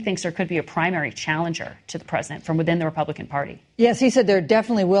fact that he thinks there could be a primary challenger to the president from within the Republican Party. Yes, he said there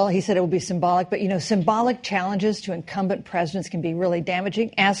definitely will. He said it will be symbolic. But, symbolic challenges to incumbent presidents can be really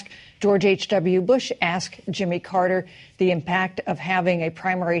damaging. Ask George H.W. Bush, ask Jimmy Carter, the impact of having a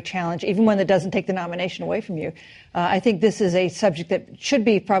primary challenge, even one that doesn't take the nomination away from you. I think this is a subject that should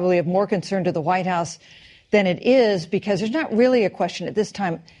be probably of more concern to the White House than it is, because there's not really a question at this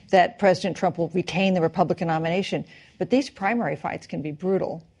time that President Trump will retain the Republican nomination. But these primary fights can be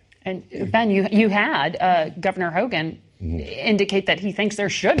brutal. And Ben, you had Governor Hogan indicate that he thinks there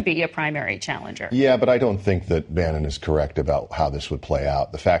should be a primary challenger. Yeah, but I don't think that Bannon is correct about how this would play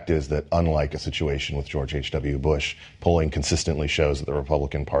out. The fact is that unlike a situation with George H.W. Bush, polling consistently shows that the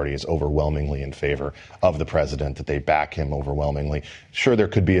Republican Party is overwhelmingly in favor of the president, that they back him overwhelmingly. Sure, there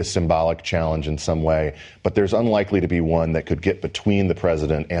could be a symbolic challenge in some way, but there's unlikely to be one that could get between the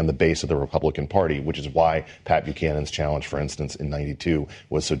president and the base of the Republican Party, which is why Pat Buchanan's challenge, for instance, in 92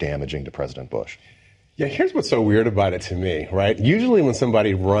 was so damaging to President Bush. Yeah, here's what's so weird about it to me, right? Usually when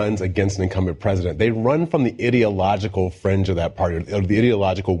somebody runs against an incumbent president, they run from the ideological fringe of that party, or the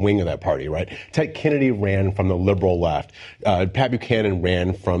ideological wing of that party, right? Ted Kennedy ran from the liberal left. Pat Buchanan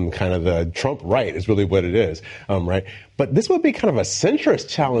ran from kind of the Trump right is really what it is, right? But this would be kind of a centrist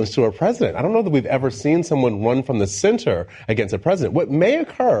challenge to a president. I don't know that we've ever seen someone run from the center against a president. What may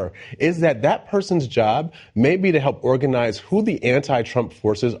occur is that person's job may be to help organize who the anti-Trump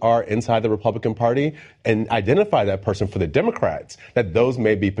forces are inside the Republican Party and identify that person for the Democrats, that those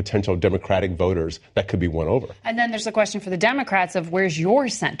may be potential Democratic voters that could be won over. And then there's the question for the Democrats of where's your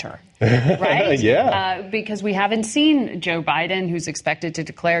center, right? Yeah. Because we haven't seen Joe Biden, who's expected to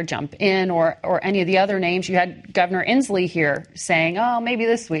declare jump in, or any of the other names. You had Governor Inslee here saying, oh, maybe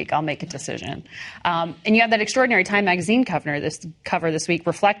this week I'll make a decision. And you have that extraordinary Time magazine cover this week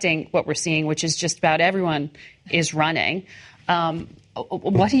reflecting what we're seeing, which is just about everyone is running.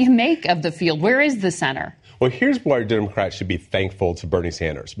 What do you make of the field? Where is the center? Well, here's why Democrats should be thankful to Bernie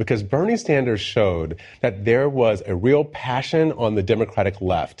Sanders, because Bernie Sanders showed that there was a real passion on the Democratic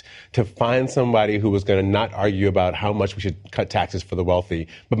left to find somebody who was going to not argue about how much we should cut taxes for the wealthy,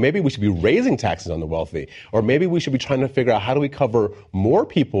 but maybe we should be raising taxes on the wealthy, or maybe we should be trying to figure out how do we cover more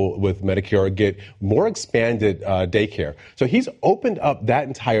people with Medicare or get more expanded daycare. So he's opened up that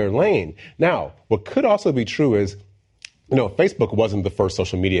entire lane. Now, what could also be true is, Facebook wasn't the first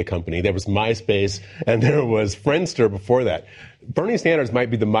social media company. There was MySpace and there was Friendster before that. Bernie Sanders might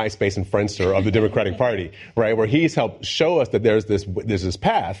be the MySpace and Friendster of the Democratic Party, right, where he's helped show us that there's this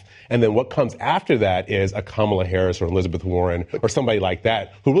path, and then what comes after that is a Kamala Harris or Elizabeth Warren or somebody like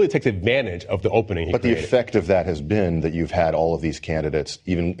that who really takes advantage of the opening he created. The effect of that has been that you've had all of these candidates,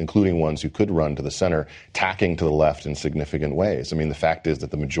 even including ones who could run to the center, tacking to the left in significant ways. I mean, the fact is that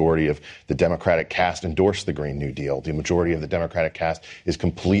the majority of the Democratic cast endorsed the Green New Deal. The majority of the Democratic cast is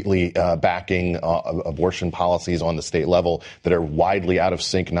completely backing abortion policies on the state level that are widely out of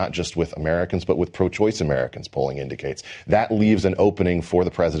sync, not just with Americans, but with pro-choice Americans, polling indicates. That leaves an opening for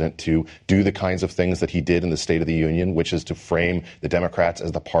the president to do the kinds of things that he did in the State of the Union, which is to frame the Democrats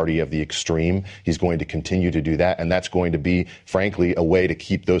as the party of the extreme. He's going to continue to do that, and that's going to be, frankly, a way to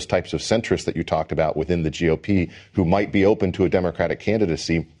keep those types of centrists that you talked about within the GOP who might be open to a Democratic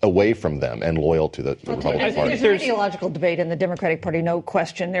candidacy away from them and loyal to the Republican Party. There's an ideological debate in the Democratic Party, no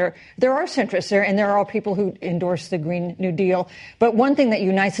question. There are centrists there, and there are people who endorse the Green New Deal. But one thing that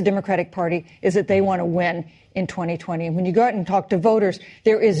unites the Democratic Party is that they want to win in 2020. And when you go out and talk to voters,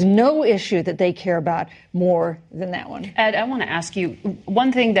 there is no issue that they care about more than that one. Ed, I want to ask you,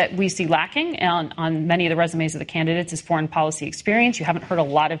 one thing that we see lacking on many of the resumes of the candidates is foreign policy experience. You haven't heard a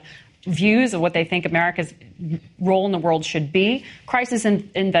lot of views of what they think America's role in the world should be. Crisis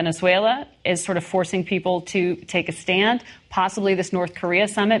in Venezuela is sort of forcing people to take a stand. Possibly this North Korea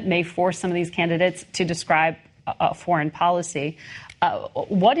summit may force some of these candidates to describe foreign policy.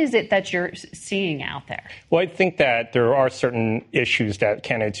 What is it that you're seeing out there? Well, I think that there are certain issues that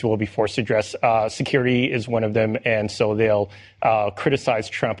candidates will be forced to address. Security is one of them, and so they'll criticize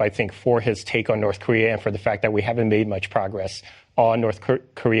Trump, I think, for his take on North Korea and for the fact that we haven't made much progress on North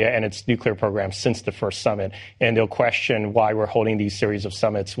Korea and its nuclear program since the first summit. And they'll question why we're holding these series of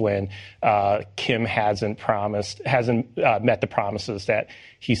summits when Kim hasn't met the promises that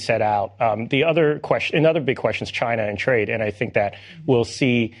he set out. Another big question is China and trade. And I think that we'll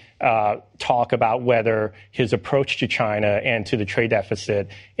see talk about whether his approach to China and to the trade deficit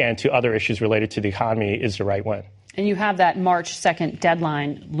and to other issues related to the economy is the right one. And you have that March 2nd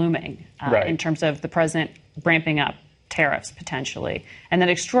deadline looming right. in terms of the president ramping up tariffs potentially, and that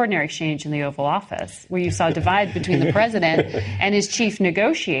extraordinary exchange in the Oval Office where you saw a divide between the president and his chief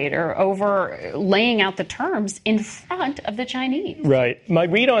negotiator over laying out the terms in front of the Chinese. Right. My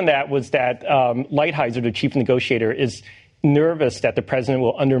read on that was that Lighthizer, the chief negotiator, is nervous that the president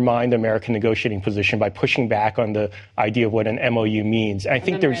will undermine the American negotiating position by pushing back on the idea of what an MOU means. I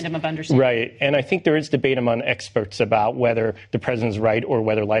think memorandum of understanding. Right, and I think there is debate among experts about whether the president's right or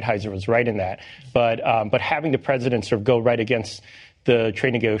whether Lighthizer was right in that. But having the president sort of go right against the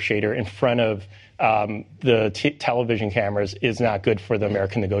trade negotiator in front of the television cameras is not good for the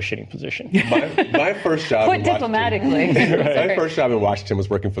American negotiating position. My first job Put diplomatically. My first job in Washington was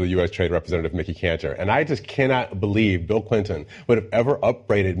working for the U.S. Trade Representative Mickey Cantor, and I just cannot believe Bill Clinton would have ever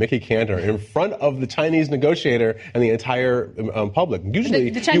upbraided Mickey Cantor in front of the Chinese negotiator and the entire public. Usually,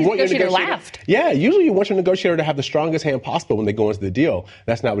 the Chinese negotiator laughed. Yeah, usually you want your negotiator to have the strongest hand possible when they go into the deal.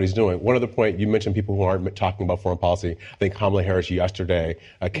 That's not what he's doing. One other point, you mentioned people who aren't talking about foreign policy. I think Kamala Harris yesterday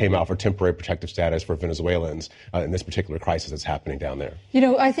came out for temporary protective status for Venezuelans in this particular crisis that's happening down there. You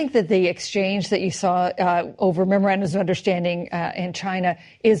know, I think that the exchange that you saw over memorandums of understanding in China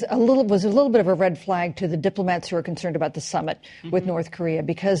was a little bit of a red flag to the diplomats who are concerned about the summit with North Korea,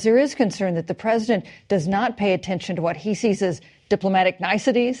 because there is concern that the president does not pay attention to what he sees as diplomatic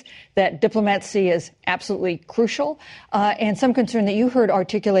niceties that diplomats see as absolutely crucial, and some concern that you heard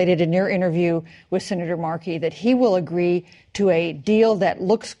articulated in your interview with Senator Markey, that he will agree to a deal that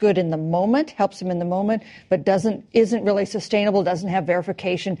looks good in the moment, helps him in the moment, but isn't really sustainable, doesn't have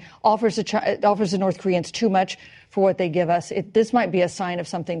verification, offers the North Koreans too much for what they give us. This might be a sign of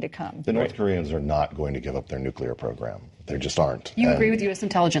something to come. The North Koreans are not going to give up their nuclear program. They just aren't. You agree with U.S.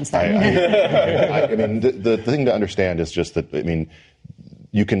 intelligence, then? I mean, the thing to understand is just that, I mean,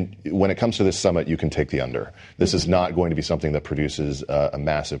 you can, when it comes to this summit, you can take the under. This is not going to be something that produces a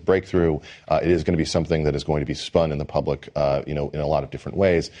massive breakthrough. It is going to be something that is going to be spun in the public, in a lot of different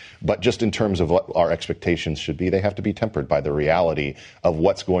ways. But just in terms of what our expectations should be, they have to be tempered by the reality of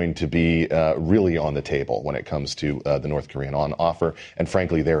what's going to be really on the table when it comes to the North Korean offer. And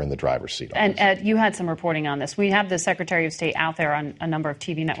frankly, they're in the driver's seat. And Ed, you had some reporting on this. We have the Secretary of State out there on a number of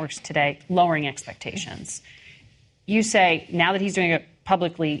TV networks today lowering expectations. You say now that he's doing it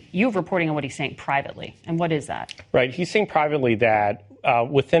publicly, you have reporting on what he's saying privately. And what is that? Right. He's saying privately that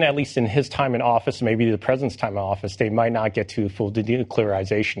within, at least in his time in office, maybe the president's time in office, they might not get to full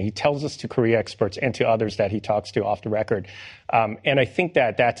denuclearization. He tells us to Korea experts and to others that he talks to off the record. And I think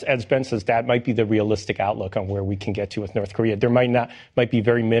that's, as Ben says, that might be the realistic outlook on where we can get to with North Korea. There might be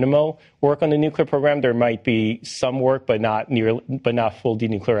very minimal work on the nuclear program. There might be some work, but not full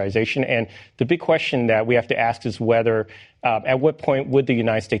denuclearization. And the big question that we have to ask is whether, at what point would the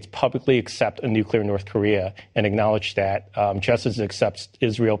United States publicly accept a nuclear North Korea and acknowledge that, just as it accepts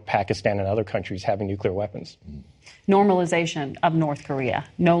Israel, Pakistan, and other countries having nuclear weapons? Normalization of North Korea,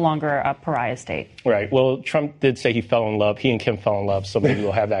 no longer a pariah state. Right. Well, Trump did say he fell in love. He and Kim fell in love, so maybe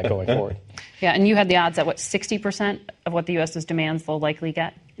we'll have that going forward. Yeah, and you had the odds at, 60% of what the U.S.'s demands they'll likely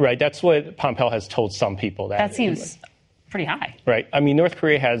get? Right. That's what Pompeo has told some people. That seems pretty high. Right. I mean, North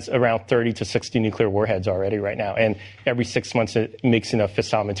Korea has around 30 to 60 nuclear warheads already right now, and every 6 months it makes enough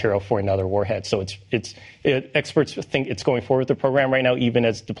fissile material for another warhead. So experts think it's going forward with the program right now, even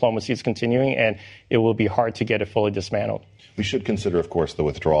as diplomacy is continuing, and it will be hard to get it fully dismantled. We should consider, of course, the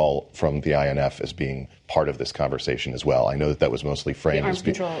withdrawal from the INF as being part of this conversation as well. I know that was mostly framed. The arms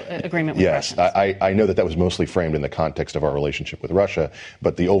control agreement with Russia. Yes, I know that was mostly framed in the context of our relationship with Russia,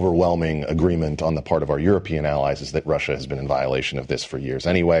 but the overwhelming agreement on the part of our European allies is that Russia has been in violation of this for years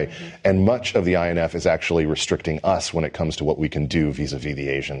anyway. Mm-hmm. And much of the INF is actually restricting us when it comes to what we can do vis-a-vis the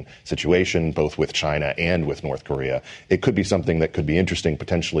Asian situation, both with China and with North Korea. It could be something that could be interesting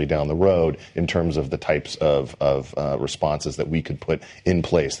potentially down the road in terms of the types of responses that we could put in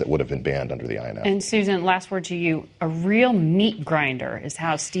place that would have been banned under the INF. And Susan, last word to you. A real meat grinder is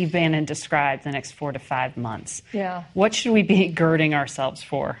how Steve Bannon described the next 4 to 5 months. Yeah. What should we be girding ourselves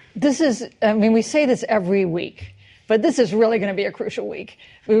for? We say this every week, but this is really going to be a crucial week.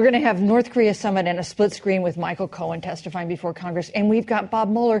 We're going to have North Korea summit and a split screen with Michael Cohen testifying before Congress. And we've got Bob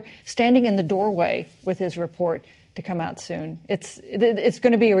Mueller standing in the doorway with his report to come out soon. It's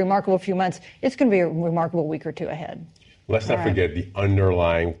going to be a remarkable few months. It's going to be a remarkable week or two ahead. Let's not forget the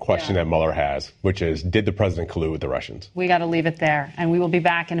underlying question that Mueller has, which is, did the president collude with the Russians? We got to leave it there. And we will be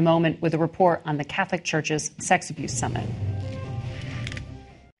back in a moment with a report on the Catholic Church's Sex Abuse Summit.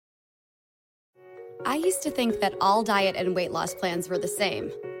 I used to think that all diet and weight loss plans were the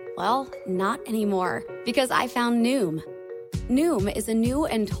same. Well, not anymore, because I found Noom. Noom is a new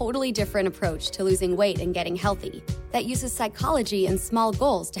and totally different approach to losing weight and getting healthy that uses psychology and small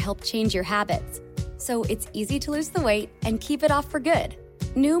goals to help change your habits. So it's easy to lose the weight and keep it off for good.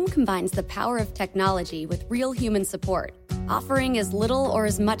 Noom combines the power of technology with real human support, offering as little or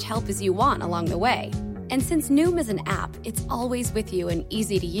as much help as you want along the way. And since Noom is an app, it's always with you and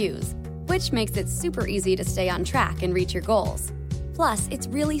easy to use, which makes it super easy to stay on track and reach your goals. Plus, it's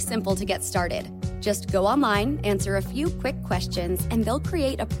really simple to get started. Just go online, answer a few quick questions, and they'll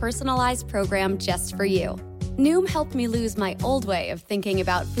create a personalized program just for you. Noom helped me lose my old way of thinking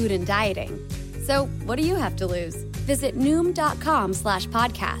about food and dieting. So what do you have to lose? Visit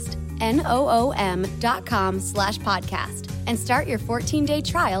Noom.com/podcast noom.com/podcast and start your 14-day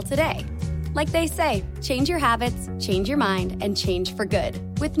trial today. Like they say, change your habits, change your mind, and change for good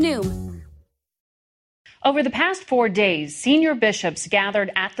with Noom. Over the past 4 days, senior bishops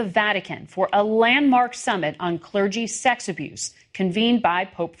gathered at the Vatican for a landmark summit on clergy sex abuse convened by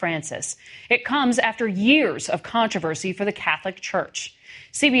Pope Francis. It comes after years of controversy for the Catholic Church.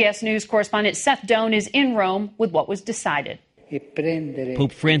 CBS News correspondent Seth Doan is in Rome with what was decided.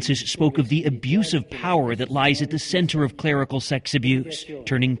 Pope Francis spoke of the abuse of power that lies at the center of clerical sex abuse,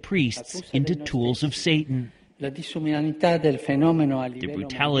 turning priests into tools of Satan. The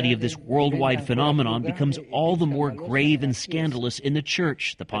brutality of this worldwide phenomenon becomes all the more grave and scandalous in the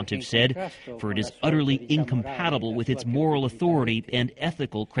Church, the pontiff said, for it is utterly incompatible with its moral authority and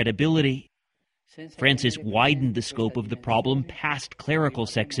ethical credibility. Francis widened the scope of the problem past clerical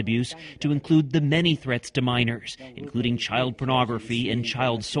sex abuse to include the many threats to minors, including child pornography and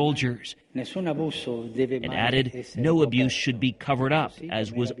child soldiers, and added no abuse should be covered up,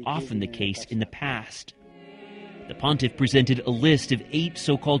 as was often the case in the past. The pontiff presented a list of 8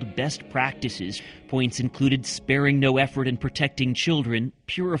 so-called best practices. Points included sparing no effort in protecting children,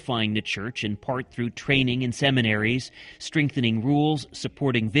 purifying the church in part through training in seminaries, strengthening rules,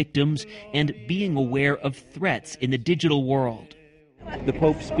 supporting victims, and being aware of threats in the digital world. The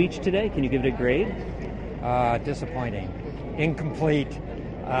Pope's speech today, can you give it a grade? Disappointing. Incomplete.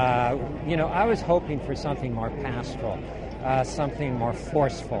 I was hoping for something more pastoral, something more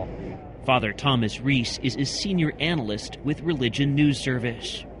forceful. Father Thomas Reese is a senior analyst with Religion News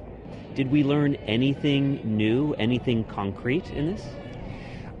Service. Did we learn anything new, anything concrete in this?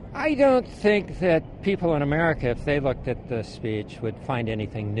 I don't think that people in America, if they looked at the speech, would find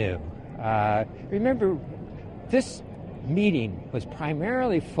anything new. Remember, this meeting was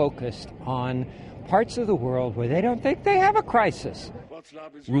primarily focused on parts of the world where they don't think they have a crisis.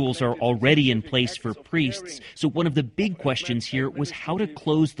 Rules are already in place for priests, so one of the big questions here was how to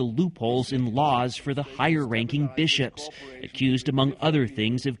close the loopholes in laws for the higher-ranking bishops, accused, among other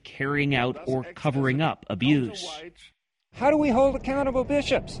things, of carrying out or covering up abuse. How do we hold accountable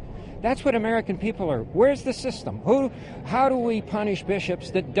bishops? That's what American people are. Where's the system? How do we punish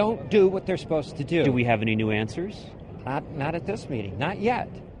bishops that don't do what they're supposed to do? Do we have any new answers? Not at this meeting, not yet.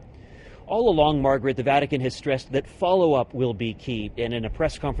 All along, Margaret, the Vatican has stressed that follow-up will be key. And in a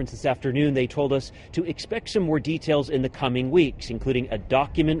press conference this afternoon, they told us to expect some more details in the coming weeks, including a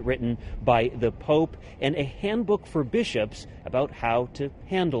document written by the Pope and a handbook for bishops about how to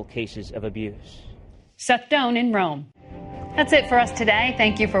handle cases of abuse. Seth Doan in Rome. That's it for us today.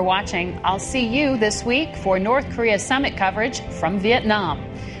 Thank you for watching. I'll see you this week for North Korea summit coverage from Vietnam.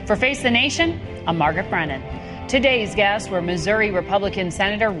 For Face the Nation, I'm Margaret Brennan. Today's guests were Missouri Republican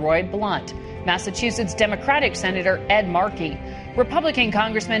Senator Roy Blunt, Massachusetts Democratic Senator Ed Markey, Republican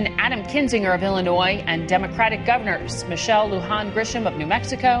Congressman Adam Kinzinger of Illinois, and Democratic Governors Michelle Lujan Grisham of New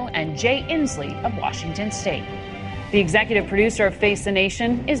Mexico and Jay Inslee of Washington State. The executive producer of Face the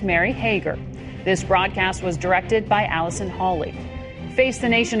Nation is Mary Hager. This broadcast was directed by Allison Hawley. Face the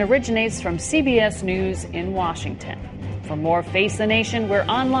Nation originates from CBS News in Washington. For more Face the Nation, we're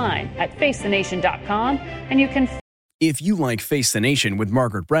online at facethenation.com, and you can... If you like Face the Nation with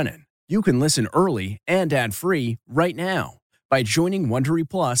Margaret Brennan, you can listen early and ad-free right now by joining Wondery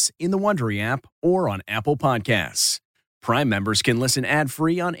Plus in the Wondery app or on Apple Podcasts. Prime members can listen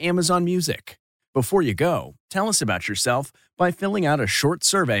ad-free on Amazon Music. Before you go, tell us about yourself by filling out a short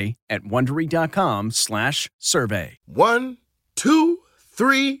survey at Wondery.com/survey. 1, 2,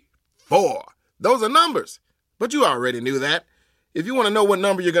 3, 4. Those are numbers. But you already knew that. If you want to know what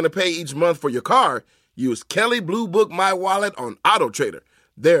number you're going to pay each month for your car, use Kelley Blue Book My Wallet on AutoTrader.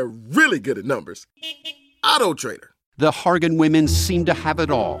 They're really good at numbers. AutoTrader. The Hargan women seem to have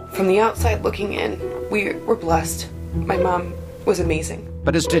it all. From the outside looking in, we were blessed. My mom was amazing.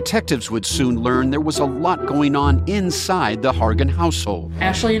 But as detectives would soon learn, there was a lot going on inside the Hargan household.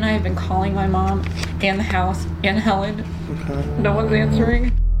 Ashley and I have been calling my mom and the house and Helen. No one's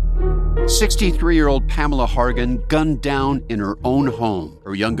answering. 63-year-old Pamela Hargan gunned down in her own home.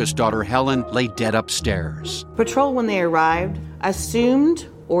 Her youngest daughter, Helen, lay dead upstairs. Patrol, when they arrived, assumed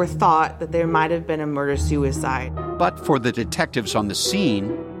or thought that there might have been a murder-suicide. But for the detectives on the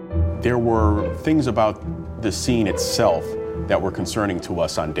scene, there were things about the scene itself that were concerning to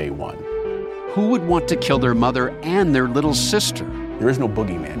us on day one. Who would want to kill their mother and their little sister? There is no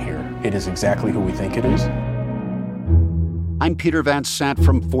boogeyman here. It is exactly who we think it is. I'm Peter Van Sant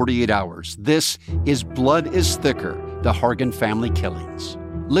from 48 Hours. This is Blood is Thicker, the Hargan Family Killings.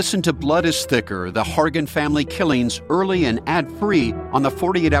 Listen to Blood is Thicker, the Hargan Family Killings early and ad-free on the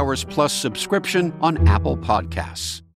 48 Hours Plus subscription on Apple Podcasts.